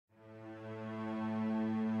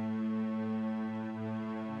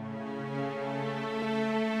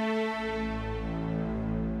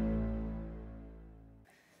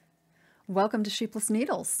Welcome to Sheepless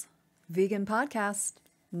Needles, vegan podcast,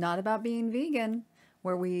 not about being vegan,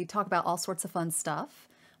 where we talk about all sorts of fun stuff.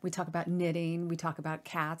 We talk about knitting. We talk about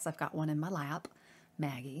cats. I've got one in my lap,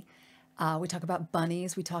 Maggie. We talk about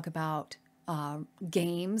bunnies. We talk about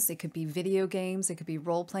games. It could be video games. It could be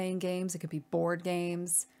role-playing games. It could be board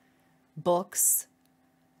games, books.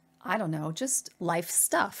 I don't know, just life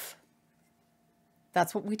stuff.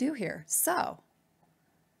 That's what we do here. So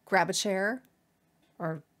grab a chair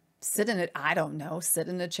or sit in it. I don't know, sit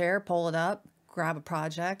in a chair, pull it up, grab a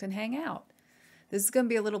project and hang out. This is going to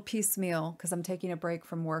be a little piecemeal because I'm taking a break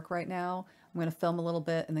from work right now. I'm going to film a little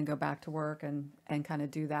bit and then go back to work and kind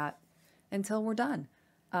of do that until we're done.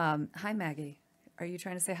 Hi, Maggie. Are you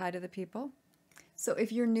trying to say hi to the people? So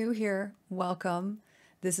if you're new here, welcome.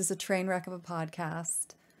 This is a train wreck of a podcast.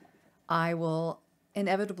 I will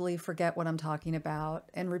inevitably forget what I'm talking about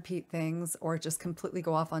and repeat things or just completely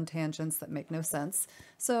go off on tangents that make no sense.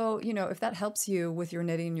 So, if that helps you with your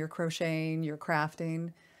knitting, your crocheting, your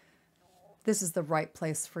crafting, this is the right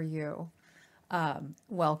place for you.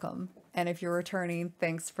 Welcome. And if you're returning,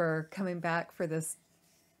 thanks for coming back for this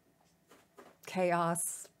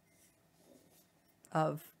chaos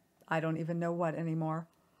of I don't even know what anymore.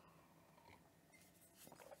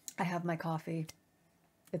 I have my coffee.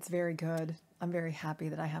 It's very good. I'm very happy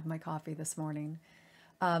that I have my coffee this morning.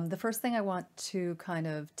 The first thing I want to kind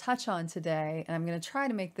of touch on today, and I'm going to try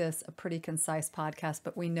to make this a pretty concise podcast,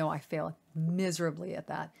 but we know I fail miserably at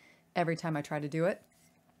that every time I try to do it.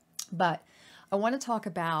 But I want to talk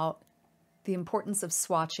about the importance of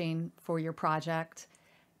swatching for your project.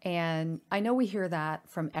 And I know we hear that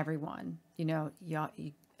from everyone,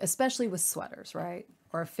 especially with sweaters, right?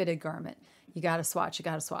 Or a fitted garment. You got to swatch, you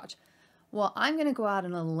got to swatch. Well, I'm going to go out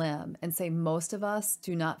on a limb and say most of us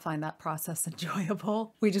do not find that process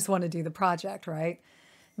enjoyable. We just want to do the project, right?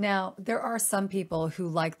 Now, there are some people who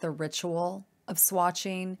like the ritual of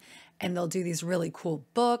swatching and they'll do these really cool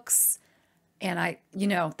books. And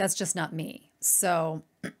that's just not me. So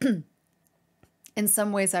in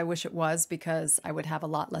some ways, I wish it was because I would have a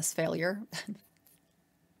lot less failure.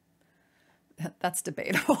 That's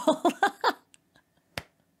debatable.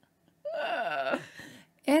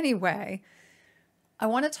 Anyway, I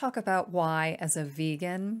want to talk about why, as a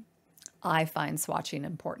vegan, I find swatching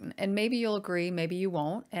important. And maybe you'll agree, maybe you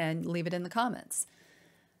won't, and leave it in the comments.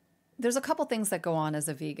 There's a couple things that go on as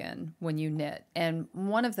a vegan when you knit. And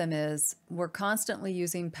one of them is we're constantly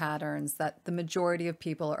using patterns that the majority of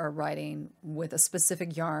people are writing with a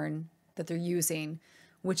specific yarn that they're using,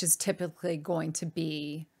 which is typically going to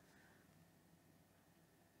be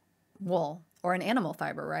wool or an animal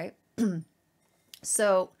fiber, right?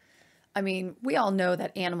 So, we all know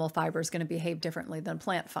that animal fiber is going to behave differently than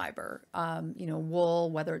plant fiber.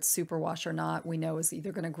 Wool, whether it's superwash or not, we know is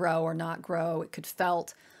either going to grow or not grow. It could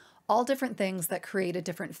felt, all different things that create a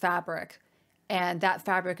different fabric. And that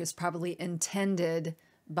fabric is probably intended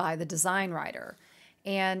by the design writer.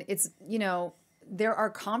 And it's, there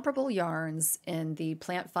are comparable yarns in the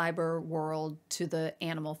plant fiber world to the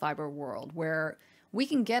animal fiber world where we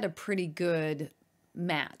can get a pretty good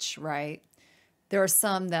match, right? There are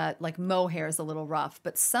some that, like mohair is a little rough,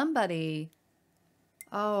 but somebody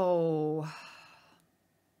in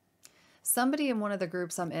one of the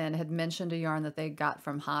groups I'm in had mentioned a yarn that they got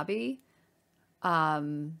from Hobby,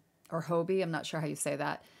 or Hobie, I'm not sure how you say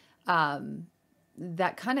that,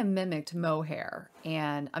 that kind of mimicked mohair.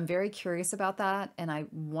 And I'm very curious about that. And I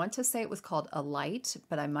want to say it was called a light,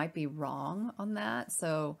 but I might be wrong on that.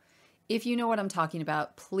 So if you know what I'm talking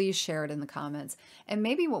about, please share it in the comments. And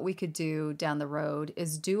maybe what we could do down the road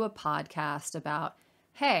is do a podcast about,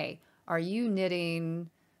 hey, are you knitting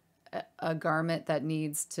a garment that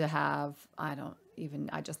needs to have, I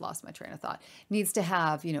just lost my train of thought, needs to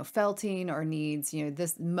have, felting or needs,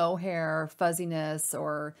 this mohair fuzziness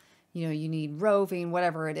or, you need roving,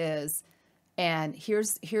 whatever it is. And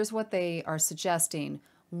here's what they are suggesting.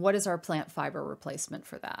 What is our plant fiber replacement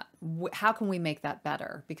for that? How can we make that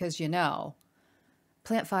better? Because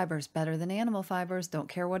plant fiber is better than animal fibers. Don't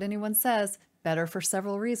care what anyone says. Better for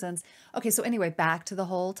several reasons. Okay, so anyway, back to the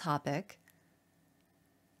whole topic.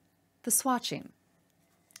 The swatching.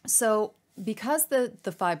 So because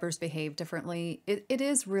the fibers behave differently, it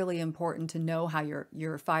is really important to know how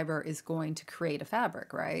your fiber is going to create a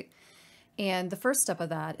fabric, right? And the first step of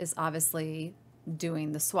that is obviously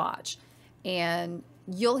doing the swatch. And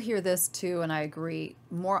you'll hear this too, and I agree,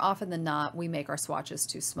 more often than not, we make our swatches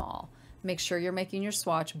too small. Make sure you're making your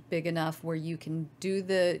swatch big enough where you can do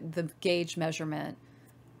the gauge measurement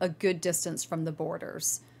a good distance from the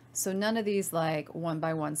borders. So none of these like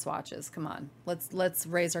 1x1 swatches. Come on, let's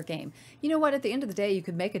raise our game. You know what? At the end of the day, you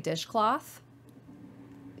could make a dishcloth.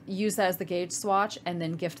 use that as the gauge swatch and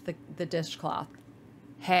then gift the dishcloth.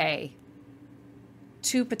 Hey,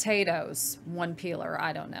 2 potatoes, 1 peeler,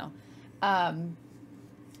 I don't know.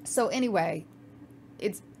 So anyway,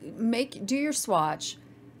 do your swatch.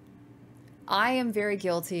 I am very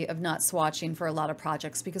guilty of not swatching for a lot of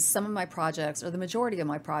projects because some of my projects, or the majority of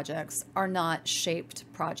my projects, are not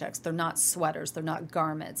shaped projects. They're not sweaters. They're not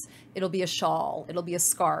garments. It'll be a shawl. It'll be a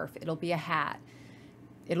scarf. It'll be a hat.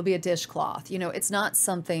 It'll be a dishcloth. You know, it's not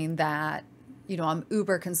something that, you know, I'm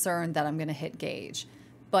uber concerned that I'm going to hit gauge.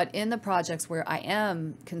 But in the projects where I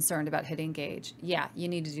am concerned about hitting gauge, yeah, you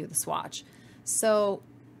need to do the swatch. So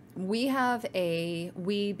we have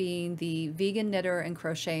we being the vegan knitter and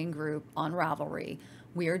crocheting group on Ravelry,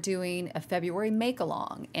 we are doing a February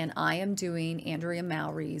make-along, and I am doing Andrea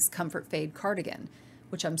Mowry's Comfort Fade cardigan,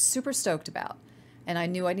 which I'm super stoked about. And I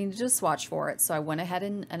knew I needed to swatch for it, so I went ahead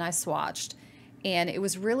and I swatched. And it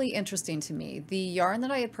was really interesting to me. The yarn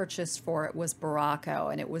that I had purchased for it was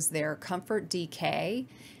Baracco, and it was their Comfort DK,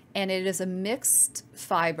 and it is a mixed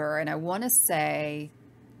fiber, and I want to say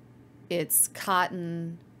it's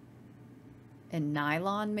cotton and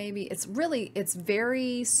nylon maybe. It's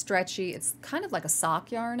very stretchy. It's kind of like a sock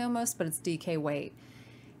yarn almost, but it's DK weight.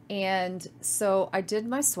 And so I did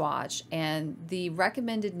my swatch, and the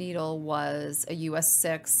recommended needle was a US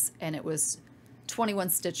 6, and it was 21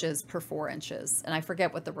 stitches per 4 inches. And I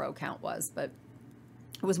forget what the row count was, but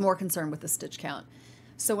I was more concerned with the stitch count.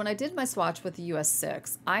 So when I did my swatch with the US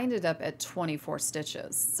 6, I ended up at 24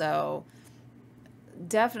 stitches. So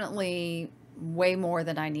definitely way more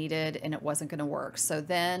than I needed, and it wasn't going to work. So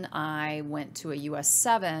then I went to a US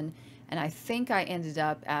 7, and I think I ended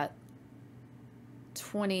up at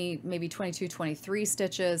 20, maybe 22, 23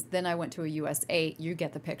 stitches. Then I went to a US 8. You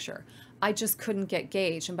get the picture. I just couldn't get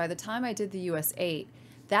gauge. And by the time I did the US 8,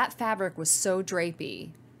 that fabric was so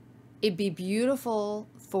drapey. It'd be beautiful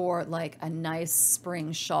for like a nice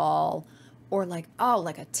spring shawl, or like, oh,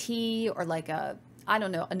 like a tee, or like a, I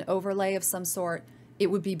don't know, an overlay of some sort. It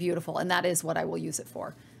would be beautiful, and that is what I will use it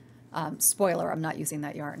for. Spoiler, I'm not using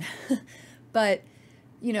that yarn. But,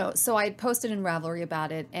 you know, so I had posted in Ravelry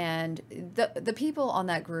about it, and the people on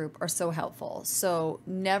that group are so helpful. So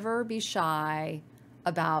never be shy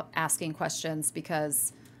about asking questions,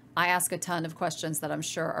 because I ask a ton of questions that I'm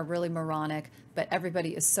sure are really moronic, but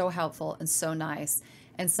everybody is so helpful and so nice.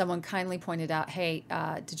 And someone kindly pointed out, hey,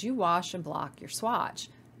 did you wash and block your swatch?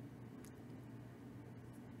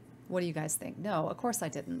 What do you guys think? No, of course I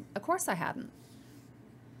didn't. Of course I hadn't.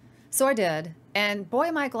 So I did, and boy,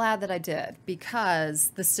 am I glad that I did,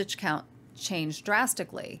 because the stitch count changed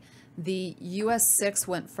drastically. The US 6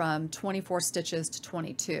 went from 24 stitches to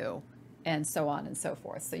 22, and so on and so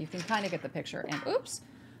forth. So you can kind of get the picture. And oops,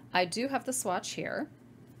 I do have the swatch here,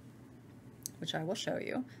 which I will show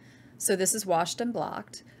you. So this is washed and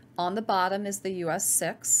blocked. On the bottom is the US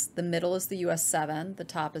 6, the middle is the US 7, the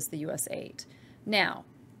top is the US 8. Now,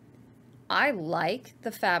 I like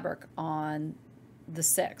the fabric on the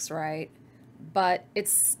 6, right? But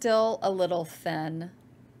it's still a little thin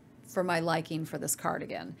for my liking for this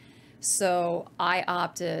cardigan. So I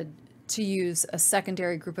opted to use a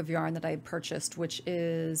secondary group of yarn that I had purchased, which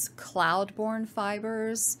is Cloudborn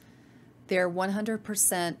fibers. They're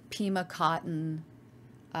 100% Pima cotton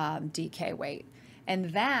DK weight.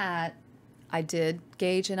 And that I did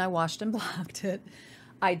gauge, and I washed and blocked it.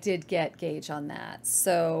 I did get gauge on that.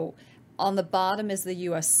 So on the bottom is the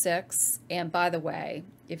US 6, and by the way,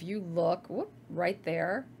 if you look, whoop, right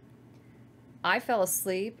there, I fell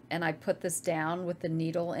asleep and I put this down with the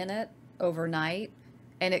needle in it overnight,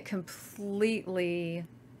 and it completely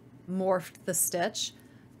morphed the stitch.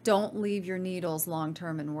 Don't leave your needles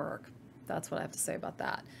long-term in work. That's what I have to say about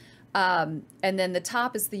that. And then the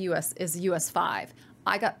top is the US 5.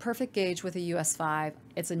 I got perfect gauge with a US 5.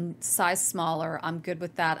 It's a size smaller. I'm good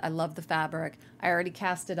with that. I love the fabric. I already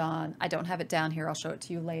cast it on. I don't have it down here. I'll show it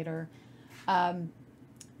to you later.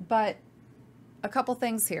 But a couple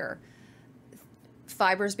things here.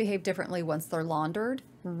 Fibers behave differently once they're laundered.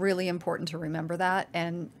 Really important to remember that.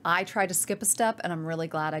 And I tried to skip a step, and I'm really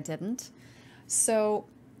glad I didn't. So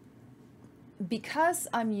because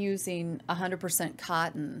I'm using 100%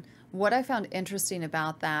 cotton, what I found interesting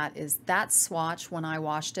about that is that swatch, when I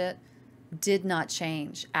washed it, did not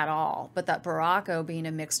change at all, but that Baracco, being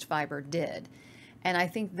a mixed fiber, did. And I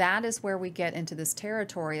think that is where we get into this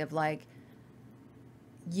territory of like,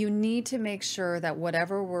 you need to make sure that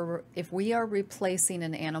if we are replacing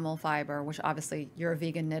an animal fiber, which obviously you're a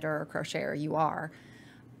vegan knitter or crocheter, you are,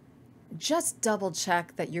 just double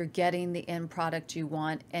check that you're getting the end product you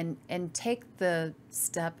want, and take the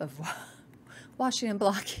step of washing and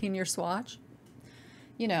blocking your swatch.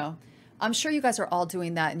 You know, I'm sure you guys are all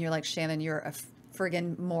doing that, and you're like, Shannon, you're a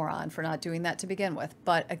friggin' moron for not doing that to begin with.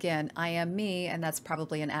 But again, I am me, and that's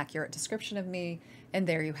probably an accurate description of me, and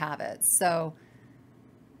there you have it. So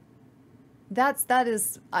that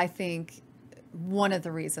is, I think, one of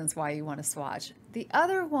the reasons why you want to swatch. The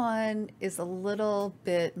other one is a little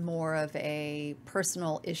bit more of a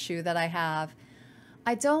personal issue that I have.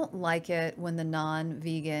 I don't like it when the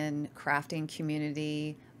non-vegan crafting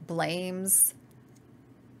community blames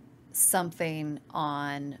something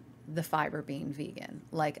on the fiber being vegan,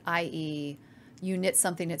 like i.e. you knit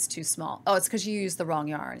something that's too small. Oh, it's because you used the wrong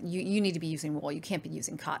yarn. You need to be using wool. You can't be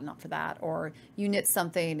using cotton for that. Or you knit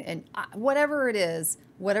something, and whatever it is,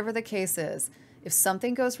 whatever the case is, if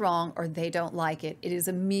something goes wrong or they don't like it, it is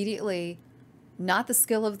immediately not the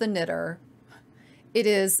skill of the knitter. It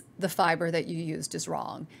is the fiber that you used is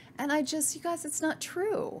wrong. And I just, you guys, it's not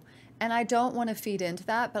true. And I don't want to feed into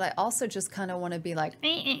that, but I also just kind of want to be like,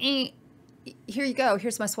 here you go,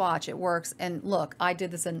 here's my swatch, it works. And look, I did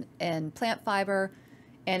this in plant fiber,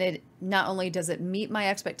 and it not only does it meet my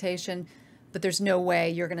expectation, but there's no way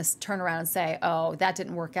you're going to turn around and say, oh, that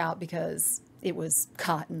didn't work out because it was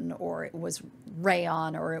cotton, or it was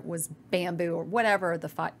rayon, or it was bamboo, or whatever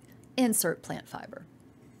the insert plant fiber.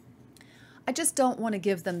 I just don't want to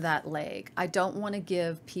give them that leg. I don't want to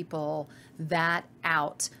give people that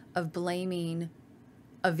out of blaming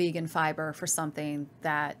a vegan fiber for something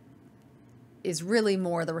that is really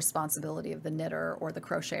more the responsibility of the knitter or the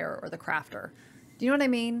crocheter or the crafter. Do you know what I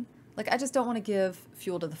mean? Like, I just don't want to give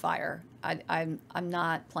fuel to the fire. I'm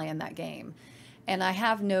not playing that game. And I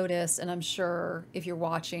have noticed, and I'm sure if you're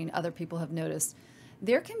watching, other people have noticed,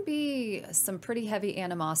 there can be some pretty heavy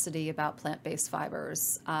animosity about plant-based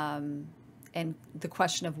fibers, and the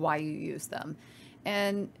question of why you use them.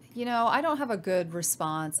 And, you know, I don't have a good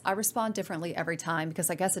response. I respond differently every time because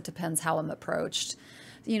I guess it depends how I'm approached.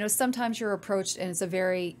 You know, sometimes you're approached and it's a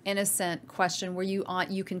very innocent question where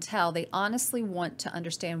you can tell they honestly want to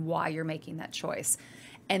understand why you're making that choice.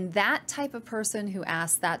 And that type of person who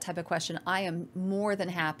asks that type of question, I am more than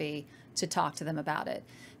happy to talk to them about it.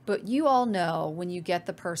 But you all know when you get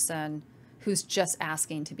the person who's just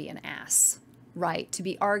asking to be an ass, right? To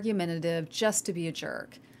be argumentative, just to be a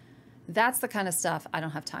jerk. That's the kind of stuff I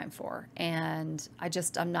don't have time for. And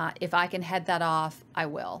I'm not, if I can head that off, I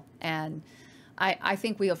will. And I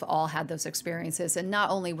think we have all had those experiences, and not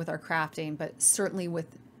only with our crafting, but certainly with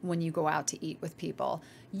when you go out to eat with people.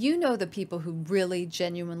 You know the people who really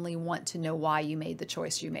genuinely want to know why you made the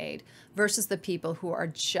choice you made versus the people who are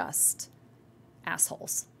just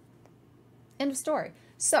assholes. End of story.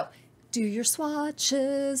 So do your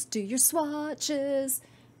swatches, do your swatches.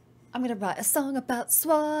 I'm going to write a song about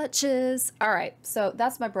swatches. All right, so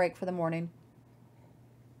that's my break for the morning.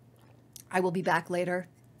 I will be back later.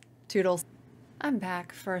 Toodles. I'm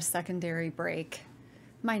back for a secondary break.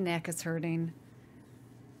 My neck is hurting.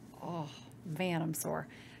 Oh, man, I'm sore.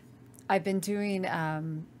 I've been doing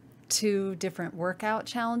 2 different workout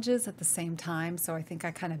challenges at the same time, so I think I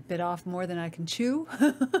kind of bit off more than I can chew.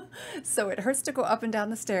 So it hurts to go up and down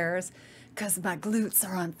the stairs because my glutes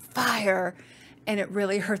are on fire, and it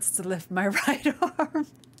really hurts to lift my right arm.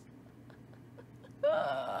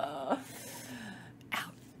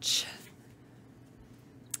 Ouch.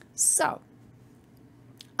 So,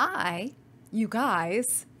 you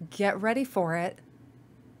guys, get ready for it.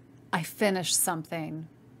 I finished something.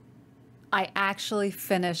 I actually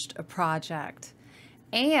finished a project,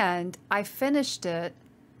 and I finished it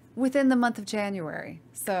within the month of January.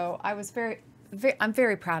 So I was I'm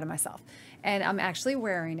very proud of myself, and I'm actually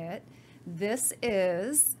wearing it. This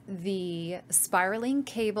is the Spiraling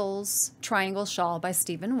Cables Triangle Shawl by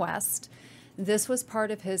Stephen West. This was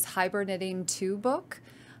part of his Hybrid Knitting 2 book.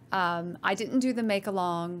 I didn't do the make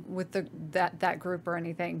along with that group or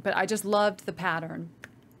anything, but I just loved the pattern.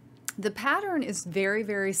 The pattern is very,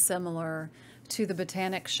 very similar to the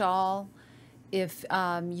Botanic Shawl. If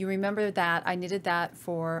you remember that, I knitted that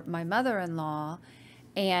for my mother-in-law,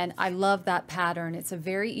 and I love that pattern. It's a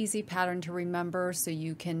very easy pattern to remember, so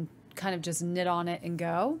you can kind of just knit on it and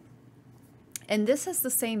go. And this has the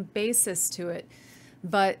same basis to it,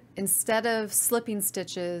 but instead of slipping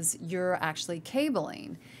stitches, you're actually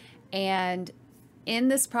cabling. And in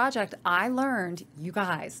this project, I learned, you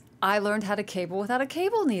guys, I learned how to cable without a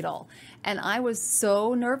cable needle. And I was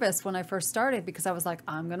so nervous when I first started because I was like,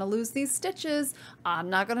 I'm going to lose these stitches. I'm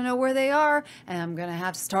not going to know where they are, and I'm going to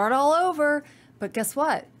have to start all over. But guess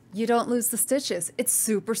what? You don't lose the stitches. It's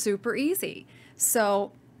super, super easy.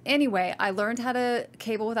 So anyway, I learned how to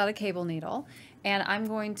cable without a cable needle. And I'm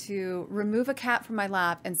going to remove a cat from my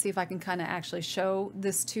lap and see if I can kind of actually show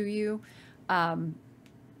this to you.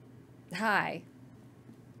 Hi.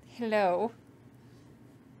 Hello.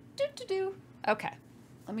 Do do do. Okay.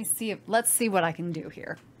 Let me see if, let's see what I can do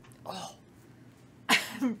here. Oh,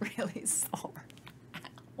 I'm really sore.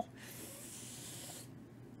 Ow.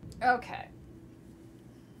 Okay.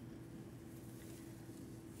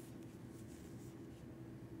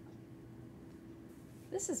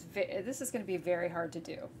 This is going to be very hard to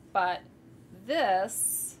do, but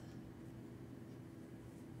this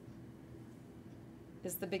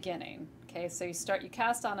is the beginning. Okay, so you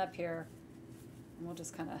cast on up here, and we'll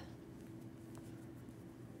just kind of,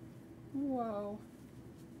 whoa.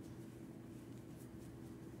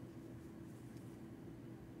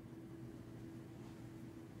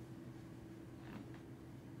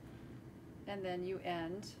 And then you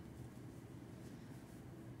end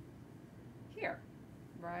here,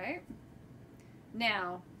 right?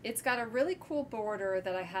 Now, it's got a really cool border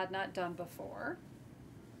that I had not done before.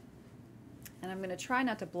 And I'm going to try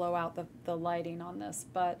not to blow out the lighting on this,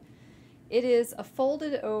 but it is a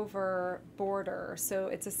folded over border. So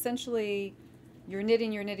it's essentially, you're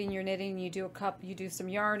knitting, you're knitting, you're knitting, you do some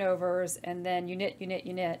yarn overs, and then you knit, you knit,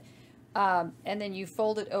 you knit. And then you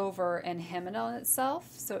fold it over and hem it on itself.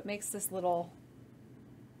 So it makes this little,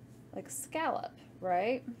 like, scallop,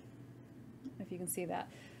 right? I don't know if you can see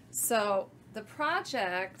that. So the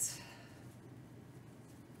project,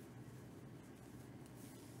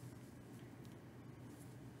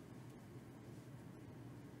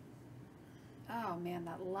 oh man,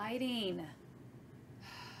 that lighting.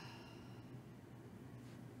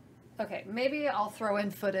 Okay, maybe I'll throw in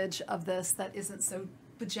footage of this that isn't so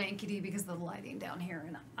bajankety because of the lighting down here,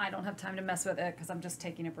 and I don't have time to mess with it because I'm just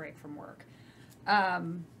taking a break from work.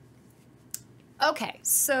 Okay,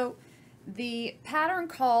 so the pattern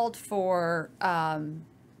called for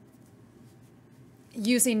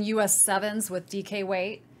using US 7s with DK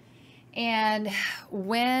weight, and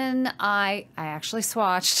when I actually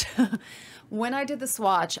swatched, when I did the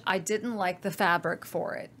swatch, I didn't like the fabric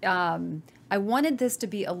for it. I wanted this to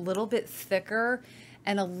be a little bit thicker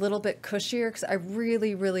and a little bit cushier because I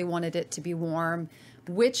really, really wanted it to be warm,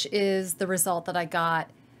 which is the result that I got,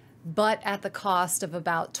 but at the cost of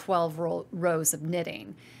about 12 rows of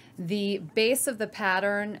knitting. The base of the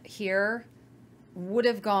pattern here would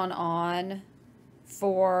have gone on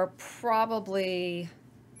for probably,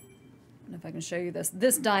 I don't know if I can show you this,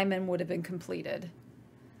 this diamond would have been completed.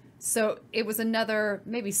 So it was another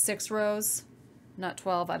maybe 6 rows, not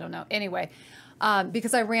 12, I don't know. Anyway,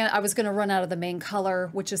 because I was going to run out of the main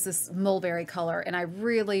color, which is this mulberry color, and I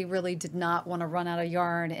really, really did not want to run out of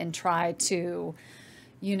yarn and try to,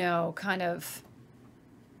 you know, kind of,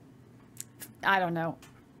 I don't know,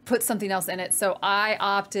 put something else in it. So I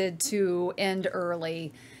opted to end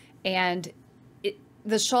early, and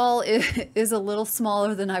the shawl is a little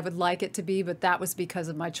smaller than I would like it to be, but that was because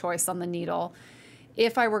of my choice on the needle.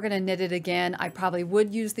 If I were going to knit it again, I probably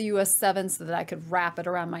would use the US 7 so that I could wrap it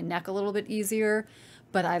around my neck a little bit easier.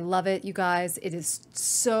 But I love it, you guys. It is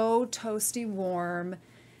so toasty warm.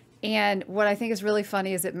 And what I think is really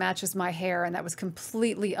funny is it matches my hair, and that was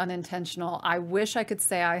completely unintentional. I wish I could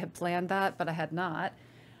say I had planned that, but I had not.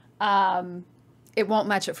 It won't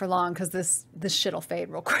match it for long because this shit'll fade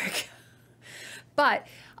real quick. But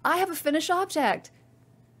I have a finished object.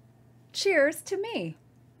 Cheers to me.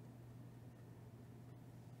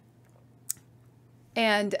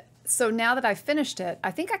 And so now that I finished it,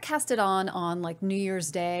 I think I cast it on like New Year's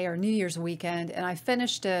Day or New Year's weekend, and I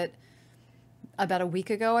finished it about a week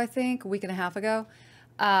ago, I think, a week and a half ago.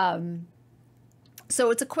 So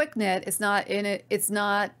it's a quick knit. It's not in it.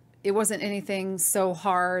 It wasn't anything so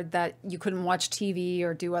hard that you couldn't watch TV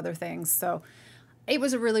or do other things. So it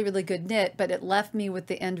was a really, really good knit, but it left me with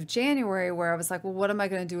the end of January where I was like, well, what am I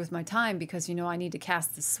going to do with my time? Because, you know, I need to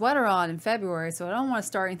cast the sweater on in February, so I don't want to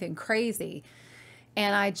start anything crazy.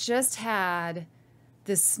 And I just had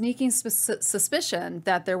this sneaking suspicion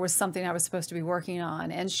that there was something I was supposed to be working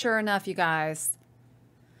on. And sure enough, you guys,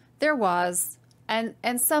 there was. And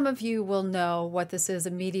some of you will know what this is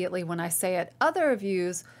immediately when I say it. Other of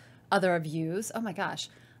you, oh my gosh,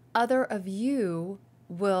 other of you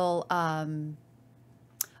will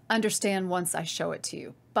understand once I show it to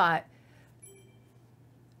you. But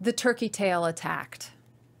the turkey tail attacked.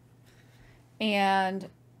 And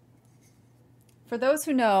for those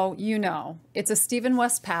who know, you know, it's a Stephen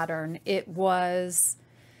West pattern. It was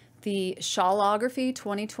the Shawlography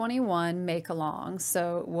 2021 make along.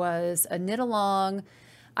 So it was a knit along.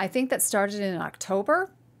 I think that started in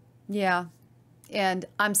October. Yeah. And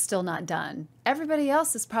I'm still not done. Everybody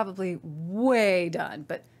else is probably way done,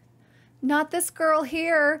 but not this girl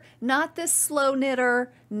here, not this slow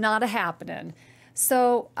knitter, not a happening.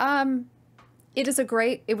 So, it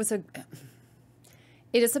was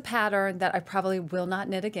It is a pattern that I probably will not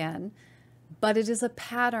knit again, but it is a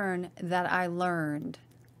pattern that I learned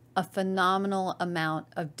a phenomenal amount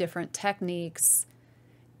of different techniques,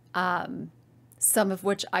 some of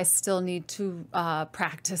which I still need to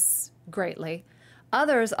practice greatly.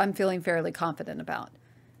 Others I'm feeling fairly confident about.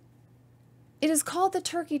 It is called the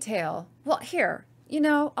turkey tail. Well, here, you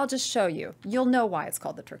know, I'll just show you. You'll know why it's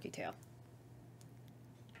called the turkey tail.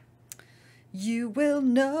 You will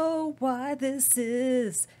know why this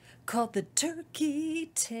is called the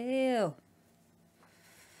turkey tail.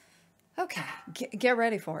 Okay, get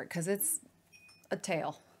ready for it, because it's a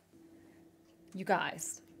tail. You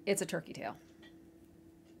guys, it's a turkey tail.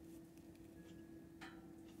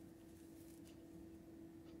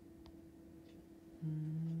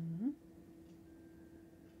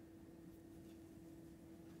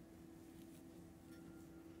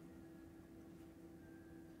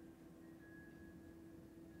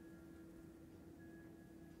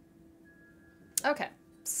 Okay,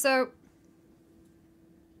 so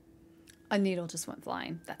a needle just went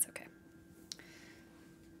flying. That's okay.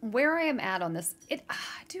 Where I am at on this,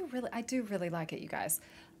 I do really like it, you guys.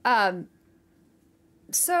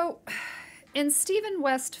 So in Stephen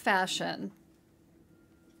West fashion,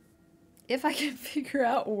 if I can figure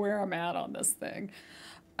out where I'm at on this thing,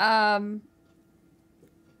 I'm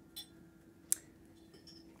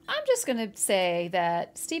just going to say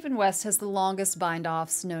that Stephen West has the longest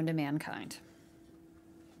bind-offs known to mankind.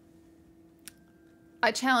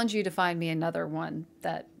 I challenge you to find me another one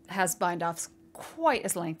that has bind-offs quite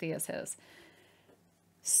as lengthy as his.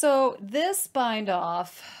 So this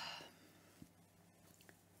bind-off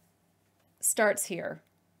starts here,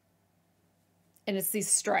 and it's these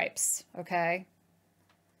stripes, okay?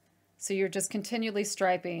 So you're just continually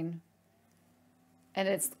striping, and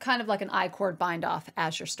it's kind of like an I-cord bind-off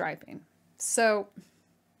as you're striping. So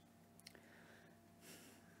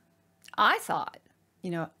I thought, you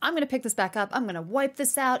know, I'm going to pick this back up. I'm going to wipe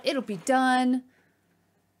this out. It'll be done.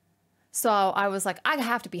 So I was like, I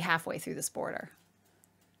have to be halfway through this border.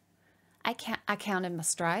 I counted my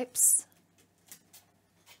stripes.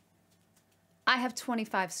 I have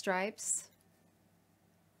 25 stripes.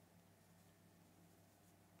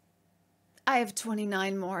 I have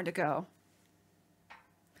 29 more to go.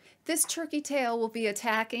 This turkey tail will be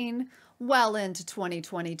attacking well into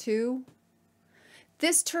 2022.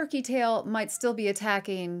 This turkey tail might still be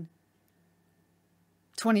attacking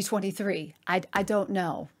 2023. I don't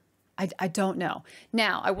know. I don't know.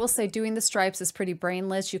 Now, I will say doing the stripes is pretty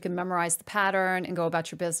brainless. You can memorize the pattern and go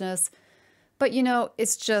about your business. But, you know,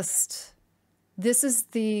 it's just, this is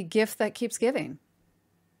the gift that keeps giving.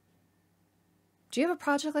 Do you have a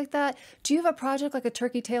project like that? Do you have a project like a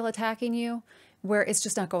turkey tail attacking you where it's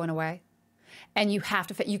just not going away? And you have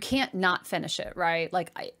to, you can't not finish it, right?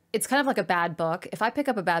 Like, it's kind of like a bad book. If I pick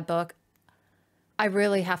up a bad book, I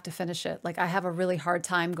really have to finish it. Like, I have a really hard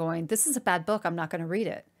time going, this is a bad book, I'm not going to read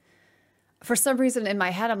it. For some reason in my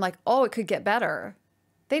head, I'm like, oh, it could get better.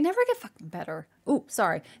 They never get fucking better. Ooh,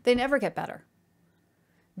 sorry. They never get better.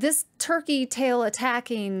 This turkey tail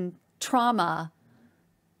attacking trauma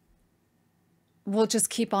will just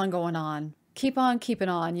keep on going on. Keep on keeping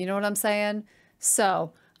on. You know what I'm saying?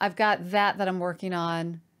 So I've got that I'm working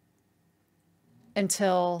on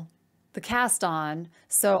until the cast on.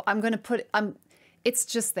 So I'm going to put, it's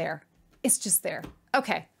just there. It's just there.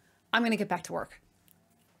 Okay. I'm going to get back to work.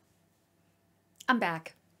 I'm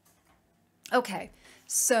back. Okay.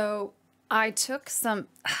 So I took some,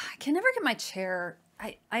 I can never get my chair.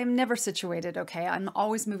 I am never situated. Okay. I'm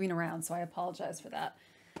always moving around. So I apologize for that.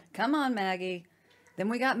 Come on, Maggie. Then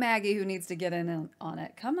we got Maggie who needs to get in on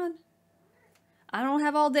it. Come on. I don't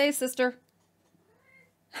have all day, sister.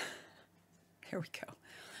 Here we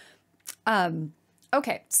go.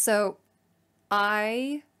 Okay, so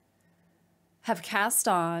I have cast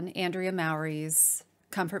on Andrea Mowry's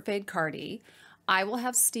Comfort Fade Cardi. I will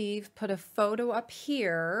have Steve put a photo up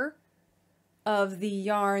here of the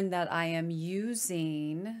yarn that I am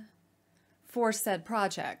using for said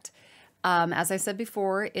project. As I said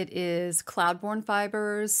before, it is Cloudborn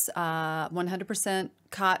fibers, 100%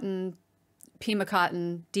 cotton, Pima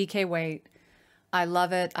cotton, DK weight. I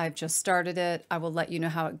love it. I've just started it. I will let you know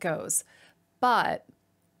how it goes. But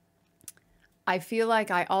I feel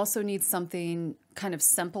like I also need something kind of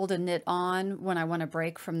simple to knit on when I want to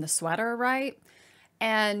break from the sweater, right?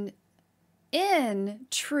 And in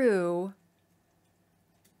true,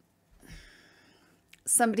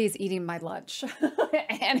 somebody's eating my lunch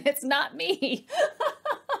and it's not me.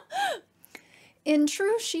 In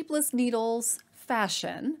true Sheepless Needles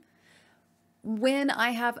fashion, when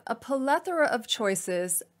I have a plethora of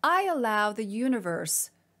choices, I allow the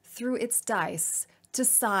universe, through its dice,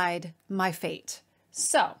 decide my fate.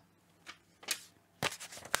 So,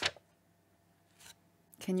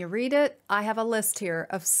 can you read it? I have a list here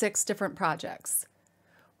of 6 different projects.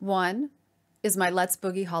 1 is my Let's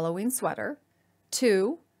Boogie Halloween sweater.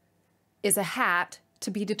 2 is a hat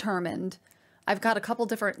to be determined. I've got a couple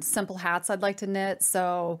different simple hats I'd like to knit,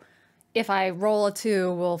 so if I roll a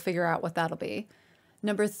 2, we'll figure out what that'll be.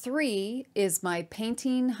 Number 3 is my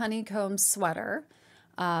painting honeycomb sweater,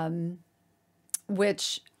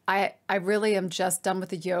 which I really am just done with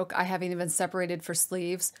the yoke. I haven't even separated for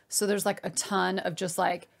sleeves, so there's like a ton of just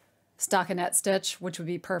like stockinette stitch, which would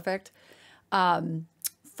be perfect.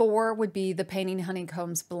 4 would be the painting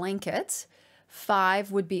honeycombs blanket.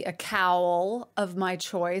 5 would be a cowl of my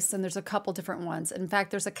choice, and there's a couple different ones. In fact,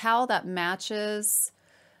 there's a cowl that matches,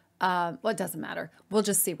 well, it doesn't matter. We'll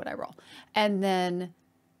just see what I roll. And then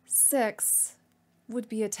 6 would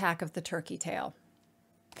be Attack of the Turkey Tail.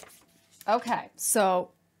 Okay,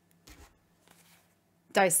 so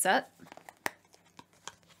dice set.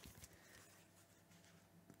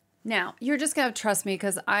 Now, you're just gonna trust me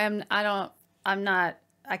because I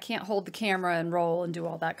can't hold the camera and roll and do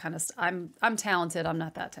all that kind of stuff. I'm talented. I'm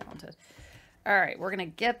not that talented. All right, we're gonna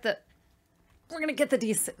get the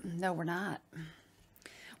D6. No, we're not.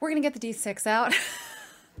 We're gonna get the D6 out.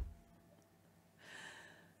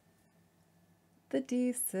 The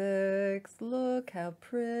D6, look how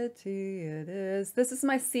pretty it is. This is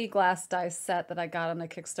my sea glass dice set that I got on the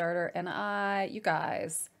Kickstarter, and you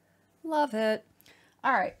guys, love it.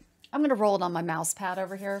 All right, I'm gonna roll it on my mouse pad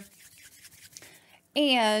over here.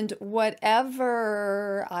 And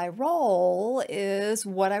whatever I roll is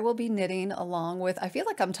what I will be knitting along with. I feel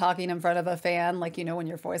like I'm talking in front of a fan, like, you know, when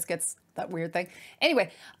your voice gets that weird thing.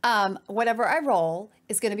 Anyway, whatever I roll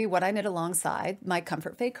is going to be what I knit alongside my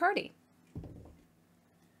Comfort Fade Cardi.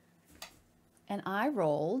 And I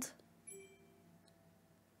rolled,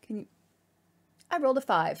 I rolled a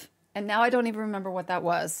 5. And now I don't even remember what that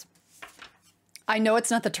was. I know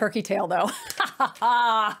it's not the turkey tail though.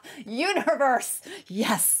 Universe.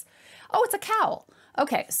 Yes. Oh, it's a cowl.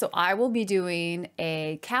 Okay, so I will be doing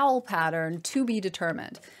a cowl pattern to be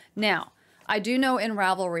determined. Now, I do know in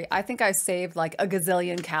Ravelry, I think I saved like a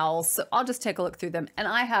gazillion cowls, so I'll just take a look through them. And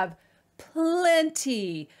I have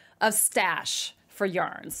plenty of stash for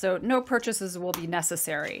yarn, so no purchases will be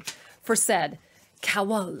necessary for said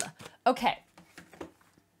cowl. Okay.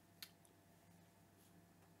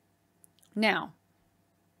 Now,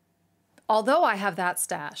 although I have that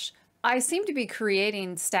stash, I seem to be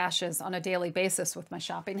creating stashes on a daily basis with my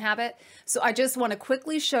shopping habit. So I just want to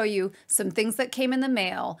quickly show you some things that came in the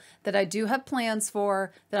mail that I do have plans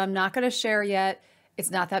for that I'm not going to share yet.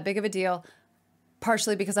 It's not that big of a deal,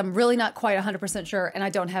 partially because I'm really not quite 100% sure and I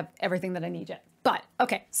don't have everything that I need yet. But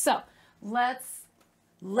okay, so let's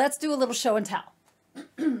do a little show and tell.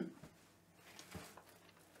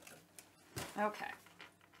 Okay.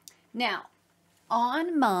 Now,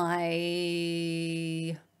 on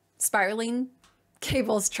my spiraling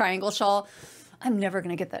cables triangle shawl, I'm never going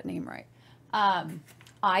to get that name right.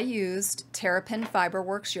 I used Terrapin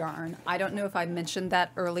Fiberworks yarn. I don't know if I mentioned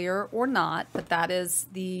that earlier or not, but that is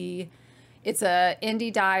it's a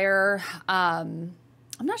indie dyer. I'm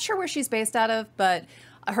not sure where she's based out of, but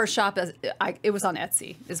her shop, it was on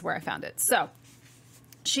Etsy is where I found it. So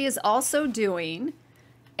she is also doing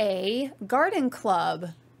a garden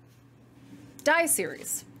club dye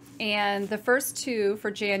series, and the first 2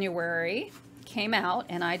 for January came out,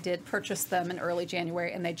 and I did purchase them in early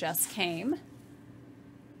January, and they just came,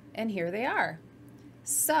 and here they are.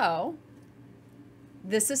 So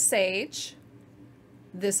this is sage,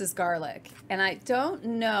 this is garlic, and I don't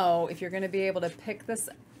know if you're going to be able to pick this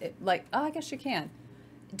like, oh, I guess you can.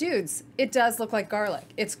 Dudes, it does look like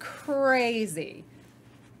garlic. It's crazy.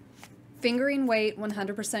 Fingering weight,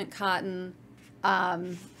 100% cotton.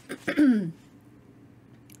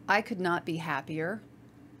 I could not be happier.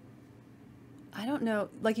 I don't know,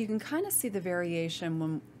 like you can kind of see the variation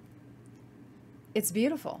when it's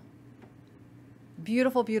beautiful.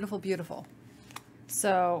 Beautiful, beautiful, beautiful.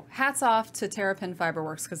 So hats off to Terrapin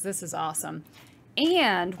Fiberworks because this is awesome.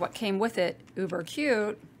 And what came with it, uber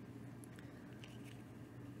cute.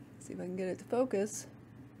 Let's see if I can get it to focus.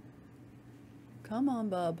 Come on,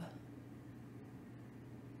 bub.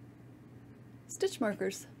 Stitch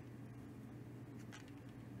markers.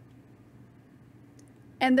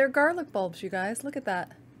 And they're garlic bulbs, you guys. Look at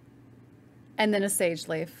that. And then a sage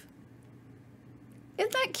leaf.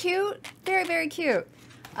 Isn't that cute? Very, very cute.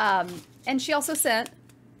 And she also sent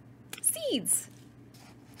seeds.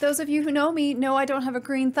 Those of you who know me know I don't have a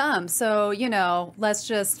green thumb. So, you know, let's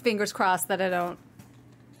just fingers crossed that I don't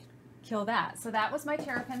kill that. So that was my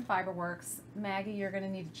Terrapin Fiberworks. Maggie, you're going to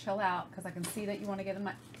need to chill out because I can see that you want to get in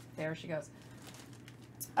my... There she goes.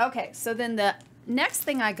 Okay, so then the next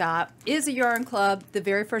thing I got is a yarn club, the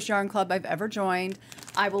very first yarn club I've ever joined.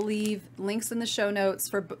 I will leave links in the show notes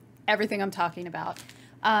for everything I'm talking about.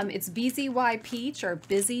 It's Bzypeach or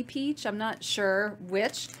Busy Peach. I'm not sure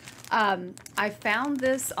which. I found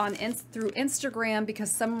this on through Instagram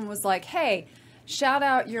because someone was like, hey, shout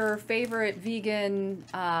out your favorite vegan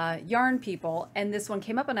yarn people. And this one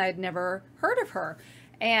came up and I had never heard of her.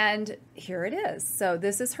 And here it is. So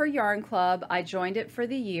this is her yarn club. I joined it for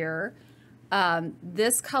the year.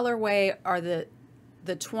 This colorway are the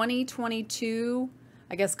 2022,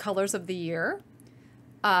 I guess, colors of the year.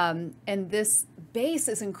 And this base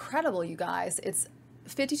is incredible, you guys. It's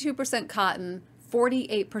 52% cotton,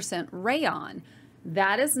 48% rayon.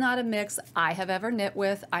 That is not a mix I have ever knit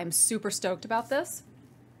with. I'm super stoked about this.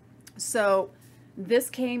 So this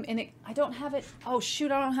came in, I don't have it, oh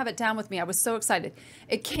shoot, I don't have it down with me. I was so excited.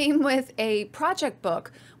 It came with a project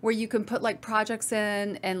book where you can put like projects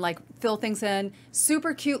in and like fill things in.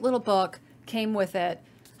 Super cute little book came with it.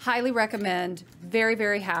 Highly recommend. Very,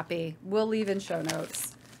 very happy. We'll leave in show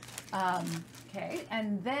notes. Okay,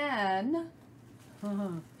 and then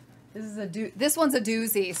this one's a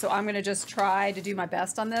doozy, so I'm gonna just try to do my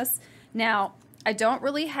best on this. Now, I don't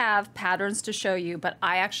really have patterns to show you, but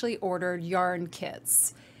I actually ordered yarn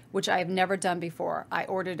kits, which I've never done before. I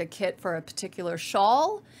ordered a kit for a particular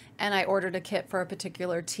shawl, and I ordered a kit for a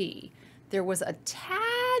particular tee. There was a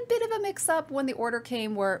tad bit of a mix-up when the order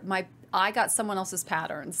came where I got someone else's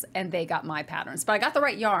patterns and they got my patterns, but I got the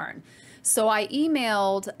right yarn. So I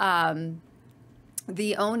emailed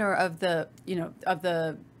the owner of the, of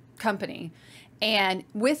the company, and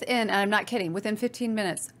and I'm not kidding, within 15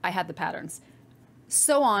 minutes, I had the patterns.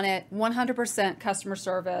 So on it, 100% customer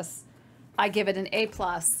service. I give it an A+.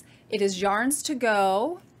 It is Yarns to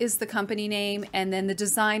Go is the company name, and then the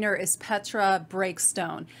designer is Petra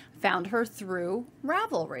Breakstone. Found her through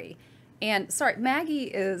Ravelry. And sorry, Maggie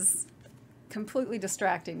is completely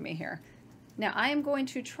distracting me here. Now I am going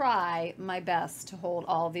to try my best to hold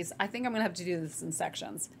all of these. I think I'm gonna have to do this in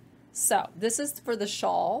sections. So this is for the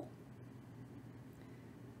shawl.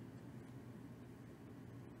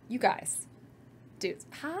 You guys, dudes,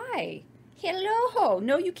 hi, hello.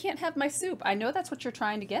 No, you can't have my soup. I know that's what you're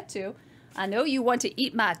trying to get to. I know you want to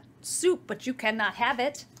eat my soup, but you cannot have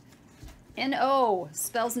it. N-O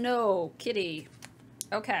spells no, kitty.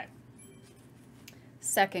 Okay.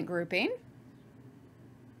 Second grouping.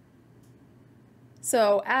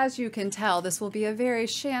 So as you can tell, this will be a very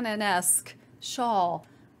Shannon-esque shawl.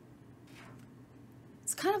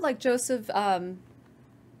 It's kind of like Joseph,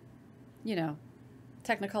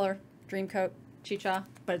 Technicolor, Dreamcoat, Chicha,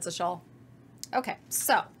 but it's a shawl. Okay,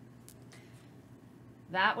 so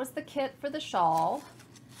that was the kit for the shawl.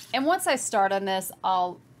 And once I start on this,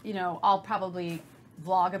 I'll probably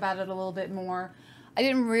vlog about it a little bit more. I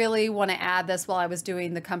didn't really want to add this while I was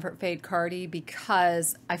doing the Comfort Fade Cardi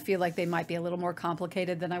because I feel like they might be a little more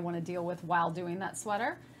complicated than I want to deal with while doing that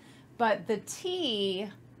sweater. But the tea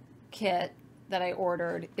kit that I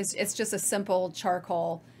ordered it's just a simple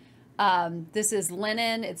charcoal. This is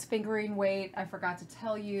linen, it's fingering weight. I forgot to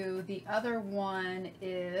tell you. The other one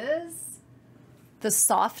is the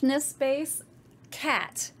softness base.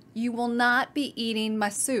 Cat, you will not be eating my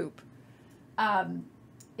soup.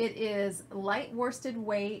 It is light worsted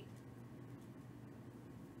weight,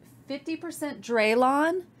 50%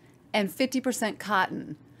 Draylon and 50%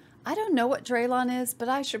 cotton. I don't know what Draylon is, but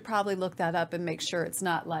I should probably look that up and make sure it's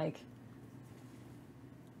not like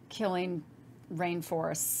killing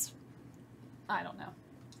rainforests. I don't know.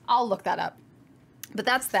 I'll look that up. But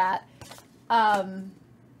that's that. And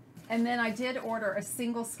then I did order a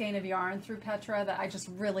single skein of yarn through Petra that I just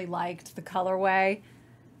really liked the colorway.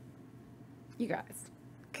 You guys,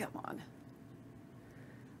 come on.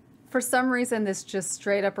 For some reason, this just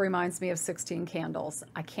straight up reminds me of 16 Candles.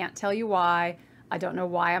 I can't tell you why. I don't know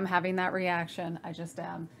why I'm having that reaction. I just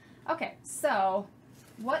am. Okay, so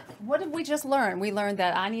what did we just learn? We learned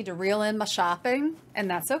that I need to reel in my shopping, and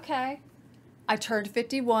that's okay. I turned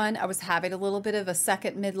 51. I was having a little bit of a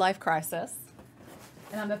second midlife crisis.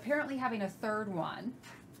 And I'm apparently having a third one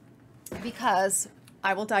because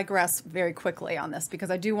I will digress very quickly on this because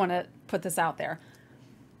I do want to put this out there.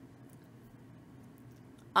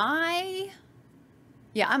 I'm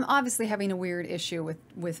obviously having a weird issue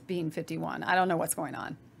with being 51. I don't know what's going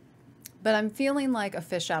on, but I'm feeling like a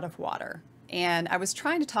fish out of water. And I was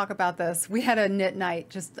trying to talk about this. We had a knit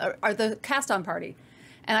night, or the cast on party.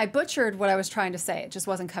 And I butchered what I was trying to say. It just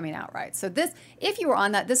wasn't coming out right. So this, if you were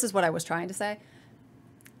on that, this is what I was trying to say.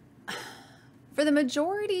 For the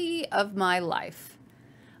majority of my life,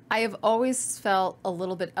 I have always felt a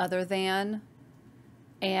little bit other than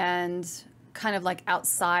and kind of like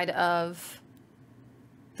outside of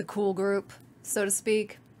the cool group, so to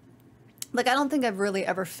speak. Like, I don't think I've really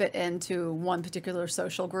ever fit into one particular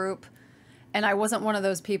social group. And I wasn't one of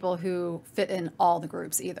those people who fit in all the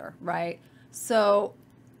groups either, right? So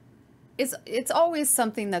it's always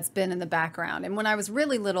something that's been in the background. And when I was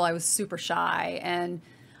really little, I was super shy. And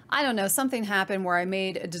I don't know, something happened where I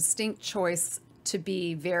made a distinct choice to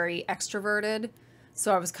be very extroverted.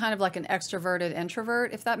 So I was kind of like an extroverted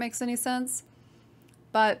introvert, if that makes any sense.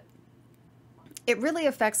 But it really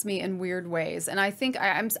affects me in weird ways. And I think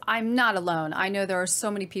I'm not alone. I know there are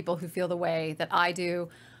so many people who feel the way that I do.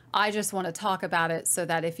 I just want to talk about it so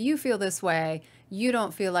that if you feel this way, you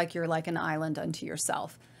don't feel like you're like an island unto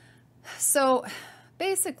yourself. So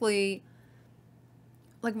basically,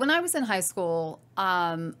 like when I was in high school,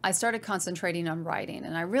 I started concentrating on writing,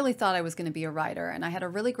 and I really thought I was going to be a writer. And I had a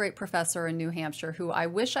really great professor in New Hampshire who I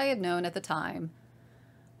wish I had known at the time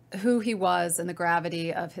who he was and the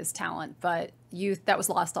gravity of his talent, but that was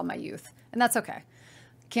lost on my youth, and that's okay.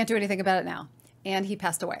 Can't do anything about it now. And he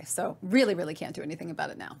passed away, so really, really can't do anything about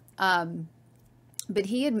it now. But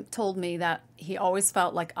he had told me that he always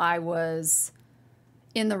felt like I was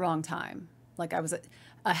in the wrong time, like I was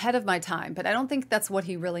ahead of my time. But I don't think that's what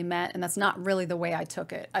he really meant, and that's not really the way I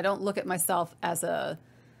took it. I don't look at myself as a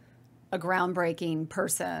groundbreaking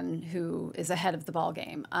person who is ahead of the ball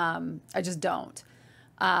game. I just don't.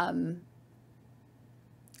 I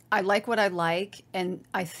like what I like, and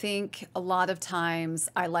I think a lot of times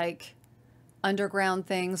I like underground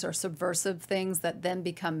things or subversive things that then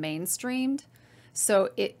become mainstreamed. So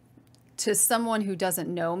to someone who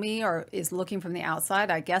doesn't know me or is looking from the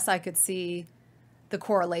outside, I guess I could see the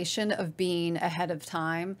correlation of being ahead of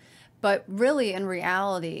time. But really, in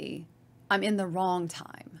reality, I'm in the wrong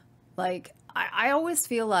time. Like, I always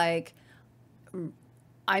feel like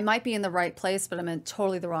I might be in the right place, but I'm in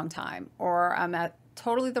totally the wrong time, or I'm at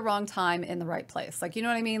totally the wrong time in the right place. Like, you know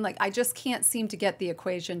what I mean? Like, I just can't seem to get the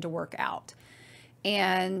equation to work out.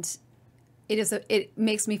 And it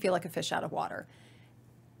makes me feel like a fish out of water.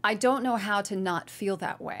 I don't know how to not feel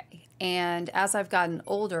that way. And as I've gotten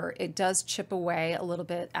older, it does chip away a little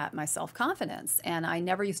bit at my self-confidence. And I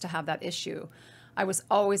never used to have that issue. I was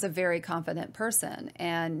always a very confident person.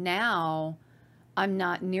 And now I'm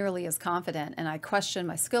not nearly as confident. And I question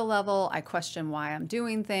my skill level. I question why I'm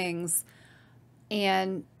doing things.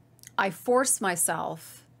 And I force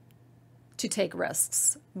myself to take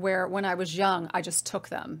risks, where when I was young, I just took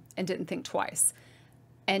them and didn't think twice.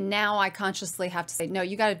 And now I consciously have to say, no,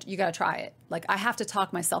 you gotta try it. Like, I have to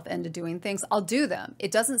talk myself into doing things. I'll do them. It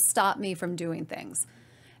doesn't stop me from doing things.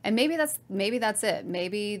 And maybe that's it.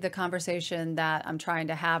 Maybe the conversation that I'm trying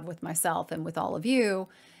to have with myself and with all of you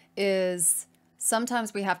is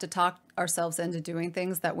sometimes we have to talk ourselves into doing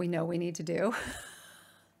things that we know we need to do.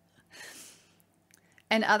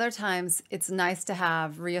 And other times it's nice to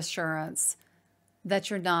have reassurance that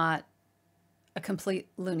you're not a complete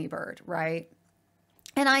loony bird, right?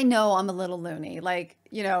 And I know I'm a little loony. Like,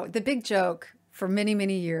 you know, the big joke for many,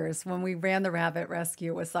 many years when we ran the rabbit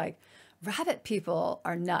rescue was like, rabbit people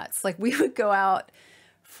are nuts. Like, we would go out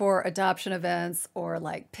for adoption events or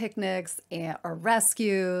like picnics or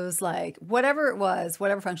rescues, like whatever it was,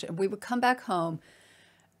 whatever function. We would come back home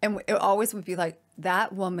and it always would be like,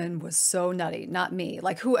 that woman was so nutty, not me,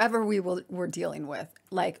 like whoever we were dealing with,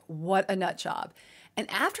 like what a nut job. And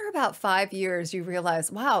after about 5 years, you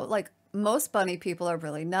realize, wow, like most bunny people are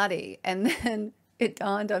really nutty. And then it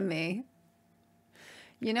dawned on me,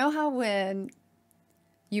 you know how when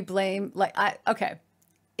you blame, like,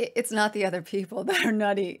 it's not the other people that are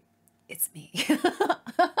nutty, it's me.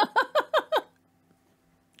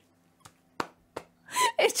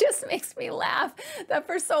 It just makes me laugh that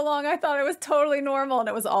for so long I thought it was totally normal and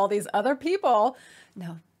it was all these other people.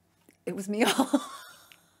 No, it was me all.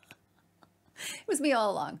 It was me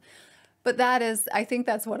all along. But I think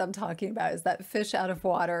that's what I'm talking about, is that fish out of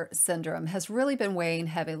water syndrome has really been weighing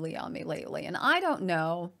heavily on me lately. And I don't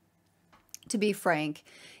know, to be frank,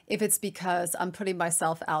 if it's because I'm putting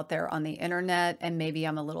myself out there on the internet and maybe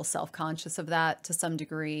I'm a little self-conscious of that to some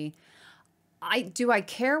degree. Do I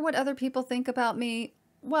care what other people think about me?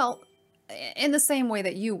 Well, in the same way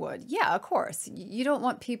that you would. Yeah, of course. You don't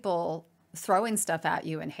want people throwing stuff at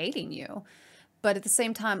you and hating you. But at the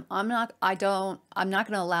same time, I'm not going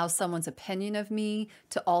to allow someone's opinion of me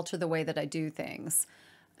to alter the way that I do things.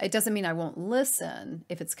 It doesn't mean I won't listen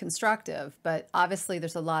if it's constructive, but obviously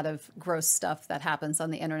there's a lot of gross stuff that happens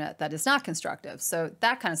on the internet that is not constructive. So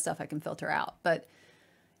that kind of stuff I can filter out. But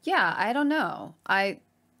yeah, I don't know. I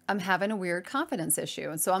I'm having a weird confidence issue.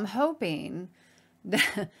 And so I'm hoping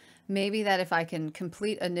that maybe that if I can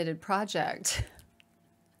complete a knitted project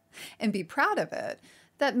and be proud of it,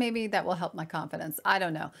 that maybe that will help my confidence. I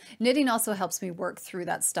don't know. Knitting also helps me work through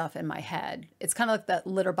that stuff in my head. It's kind of like that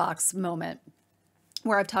litter box moment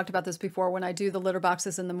where I've talked about this before. When I do the litter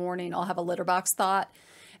boxes in the morning, I'll have a litter box thought.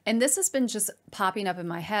 And this has been just popping up in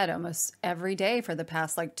my head almost every day for the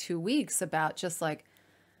past like 2 weeks about just like,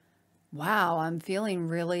 wow, I'm feeling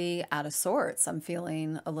really out of sorts. I'm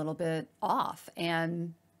feeling a little bit off.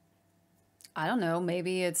 And I don't know,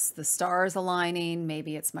 maybe it's the stars aligning,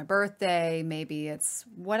 maybe it's my birthday, maybe it's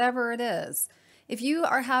whatever it is. If you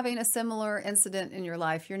are having a similar incident in your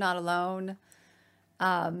life, you're not alone.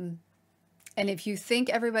 And if you think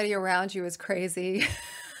everybody around you is crazy,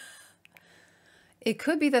 it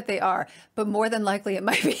could be that they are, but more than likely it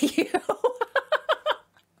might be you.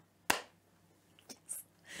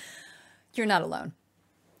 You're not alone.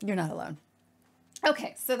 You're not alone.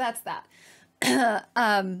 Okay, so that's that.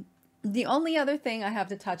 The only other thing I have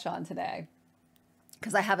to touch on today,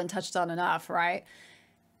 because I haven't touched on enough, right?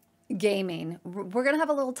 Gaming. We're going to have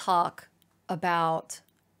a little talk about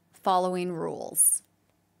following rules.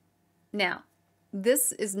 Now,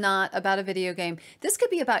 this is not about a video game. This could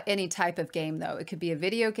be about any type of game, though. It could be a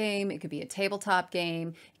video game. It could be a tabletop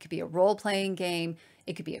game. It could be a role-playing game.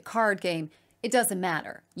 It could be a card game. It doesn't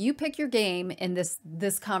matter. You pick your game, and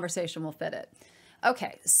this conversation will fit it.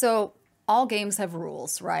 Okay, so all games have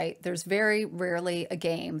rules, right? There's very rarely a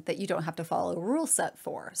game that you don't have to follow a rule set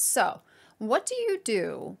for. So what do you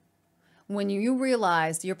do when you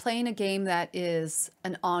realize you're playing a game that is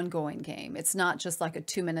an ongoing game? It's not just like a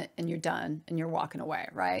 2-minute and you're done and you're walking away,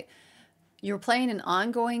 right? You're playing an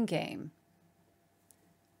ongoing game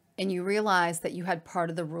and you realize that you had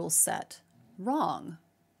part of the rule set wrong.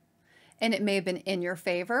 And it may have been in your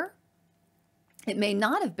favor. It may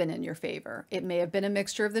not have been in your favor. It may have been a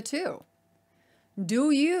mixture of the two.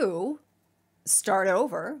 Do you start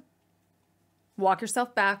over, walk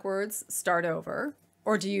yourself backwards, start over?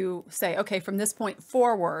 Or do you say, okay, from this point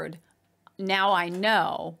forward, now I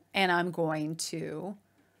know, and I'm going to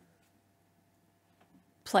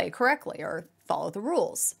play correctly or follow the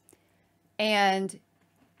rules? And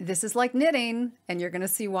this is like knitting, and you're going to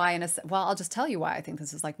see why in a second. Well, I'll just tell you why I think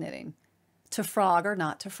this is like knitting. To frog or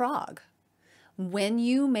not to frog. When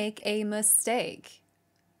you make a mistake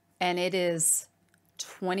and it is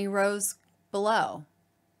 20 rows below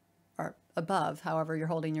or above, however you're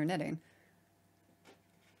holding your knitting,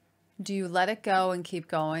 do you let it go and keep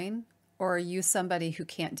going? Or are you somebody who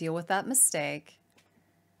can't deal with that mistake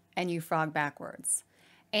and you frog backwards?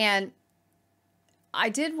 And I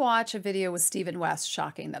did watch a video with Stephen West,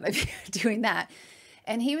 shocking that I'm doing that.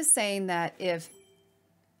 And he was saying that if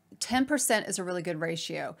 10% is a really good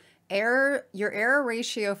ratio, your error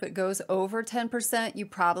ratio, if it goes over 10%, you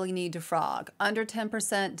probably need to frog. Under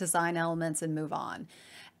 10%, design elements and move on.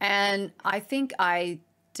 And I think I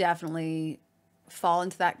definitely fall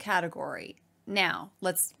into that category. Now,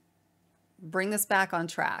 let's bring this back on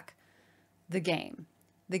track. The game.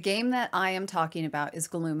 The game that I am talking about is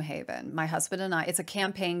Gloomhaven. My husband and I, it's a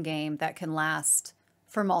campaign game that can last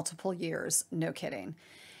for multiple years. No kidding.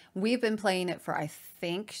 We've been playing it for, I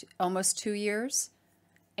think, almost 2 years.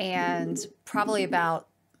 And probably about,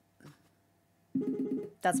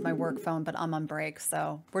 that's my work phone, but I'm on break,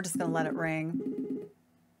 so we're just going to let it ring.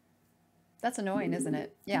 That's annoying, isn't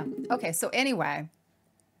it? Yeah. Okay, so anyway,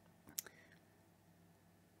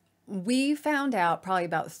 we found out probably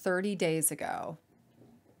about 30 days ago,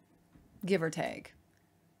 give or take,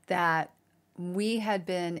 that we had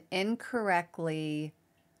been incorrectly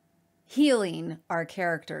healing our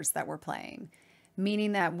characters that we're playing.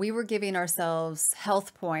 Meaning that we were giving ourselves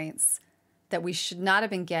health points that we should not have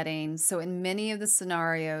been getting. So in many of the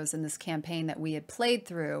scenarios in this campaign that we had played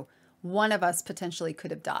through, one of us potentially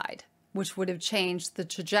could have died, which would have changed the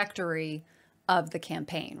trajectory of the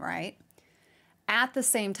campaign, right? At the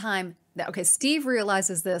same time, okay, Steve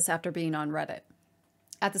realizes this after being on Reddit.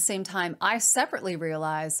 At the same time, I separately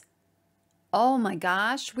realize, oh my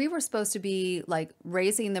gosh, we were supposed to be like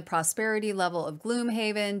raising the prosperity level of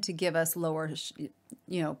Gloomhaven to give us lower,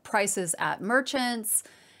 prices at merchants.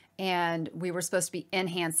 And we were supposed to be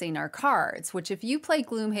enhancing our cards, which if you play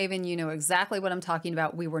Gloomhaven, you know exactly what I'm talking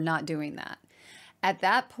about. We were not doing that. At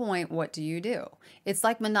that point, what do? It's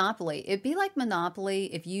like Monopoly. It'd be like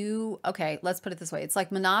Monopoly if you, okay, let's put it this way. It's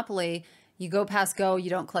like Monopoly. You go past go, you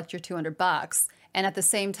don't collect your $200. And at the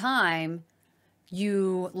same time,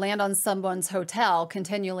 you land on someone's hotel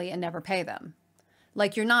continually and never pay them.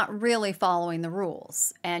 Like you're not really following the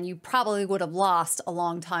rules, and you probably would have lost a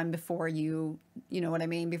long time before you know what I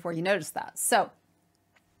mean, before you noticed that. So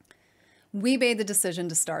we made the decision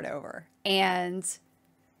to start over. And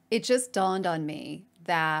it just dawned on me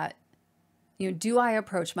that, you know, do I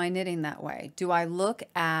approach my knitting that way? Do I look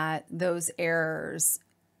at those errors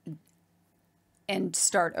and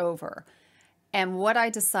start over? And what I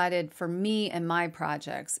decided for me and my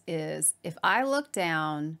projects is if I look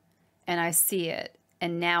down and I see it,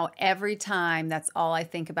 and now every time that's all I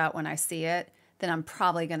think about when I see it, then I'm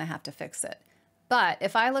probably going to have to fix it. But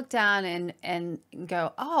if I look down and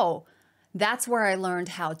go, oh, that's where I learned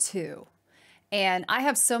how to. And I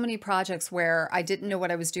have so many projects where I didn't know what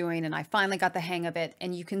I was doing and I finally got the hang of it,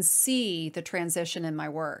 and you can see the transition in my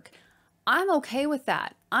work. I'm okay with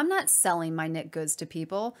that. I'm not selling my knit goods to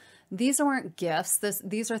people. These aren't gifts.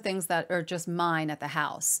 These are things that are just mine at the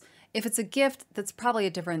house. If it's a gift, that's probably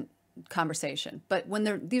a different conversation. But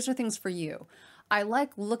when these are things for you, I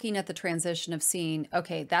like looking at the transition of seeing,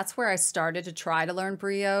 okay, that's where I started to try to learn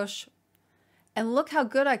brioche. And look how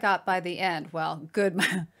good I got by the end. Well,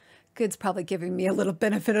 good's probably giving me a little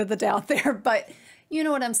benefit of the doubt there, but you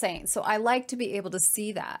know what I'm saying. So I like to be able to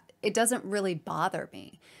see that. It doesn't really bother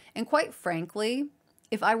me. And quite frankly,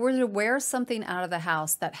 if I were to wear something out of the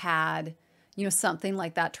house that had, you know, something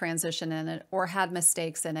like that transition in it or had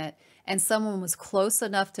mistakes in it, and someone was close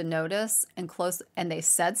enough to notice and they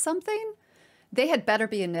said something, they had better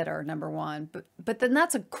be a knitter, number one. But then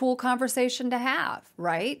that's a cool conversation to have,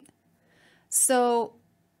 right? So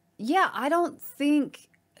yeah, I don't think,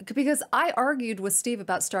 because I argued with Steve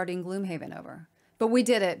about starting Gloomhaven over, but we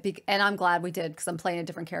did it, and I'm glad we did because I'm playing a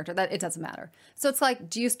different character. That it doesn't matter. So it's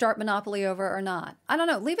like, do you start Monopoly over or not? I don't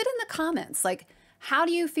know. Leave it in the comments. Like, how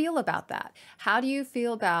do you feel about that? How do you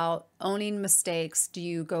feel about owning mistakes? Do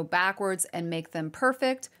you go backwards and make them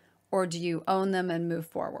perfect, or do you own them and move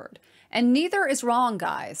forward? And neither is wrong,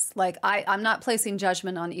 guys. Like, I'm not placing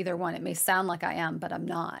judgment on either one. It may sound like I am, but I'm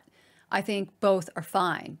not. I think both are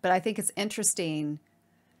fine. But I think it's interesting,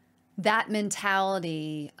 that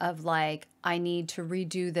mentality of like, I need to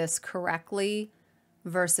redo this correctly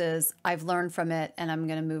versus I've learned from it and I'm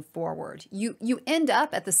going to move forward. You end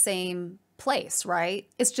up at the same place, right?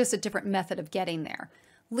 It's just a different method of getting there.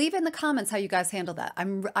 Leave in the comments how you guys handle that.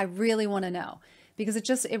 I really want to know, because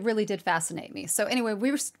it really did fascinate me. So anyway,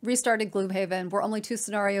 we restarted Gloomhaven. We're only 2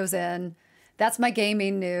 scenarios in. That's my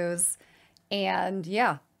gaming news. And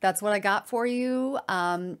yeah, that's what I got for you.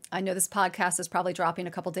 I know this podcast is probably dropping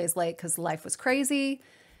a couple days late because life was crazy.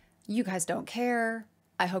 You guys don't care.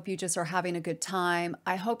 I hope you just are having a good time.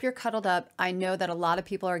 I hope you're cuddled up. I know that a lot of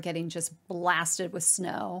people are getting just blasted with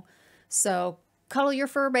snow. So cuddle your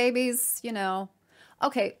fur babies, you know.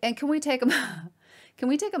 Okay, and can we take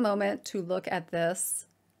a moment to look at this?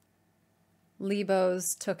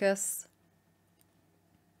 Lebo's took us.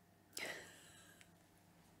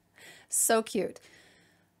 So cute.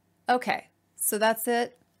 Okay, so that's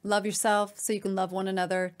it. Love yourself so you can love one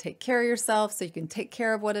another. Take care of yourself so you can take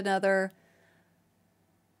care of one another.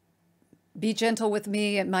 Be gentle with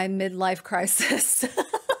me at my midlife crisis.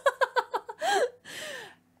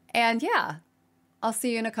 And yeah, I'll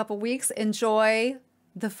see you in a couple weeks. Enjoy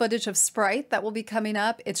the footage of Sprite that will be coming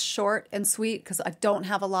up. It's short and sweet because I don't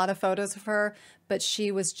have a lot of photos of her, but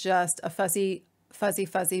she was just a fuzzy, fuzzy,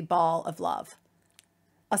 fuzzy ball of love.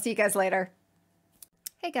 I'll see you guys later.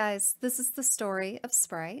 Hey guys, this is the story of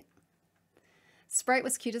Sprite. Sprite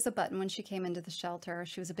was cute as a button when she came into the shelter.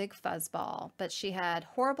 She was a big fuzzball, but she had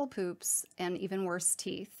horrible poops and even worse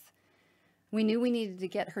teeth. We knew we needed to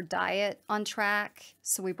get her diet on track,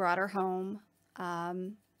 so we brought her home.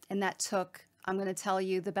 And that took, I'm going to tell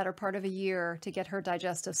you, the better part of a year to get her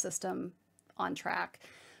digestive system on track.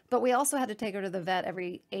 But we also had to take her to the vet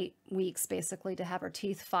every 8 weeks, basically, to have her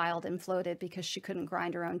teeth filed and floated because she couldn't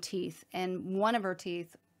grind her own teeth. And one of her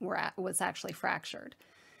teeth was actually fractured.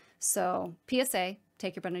 So PSA,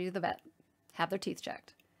 take your bunny to the vet, have their teeth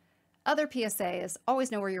checked. Other PSA is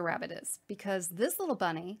always know where your rabbit is, because this little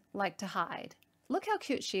bunny liked to hide. Look how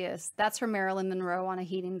cute she is. That's her Marilyn Monroe on a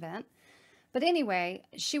heating vent. But anyway,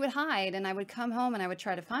 she would hide, and I would come home and I would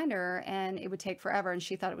try to find her, and it would take forever, and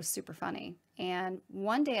she thought it was super funny. And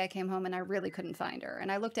one day I came home and I really couldn't find her,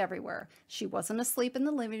 and I looked everywhere. She wasn't asleep in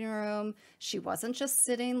the living room. She wasn't just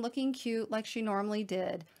sitting looking cute like she normally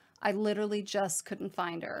did. I literally just couldn't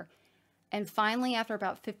find her. And finally, after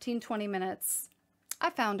about 15-20 minutes, I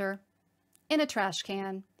found her in a trash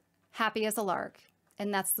can, happy as a lark.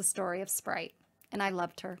 And that's the story of Sprite. And I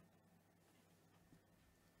loved her.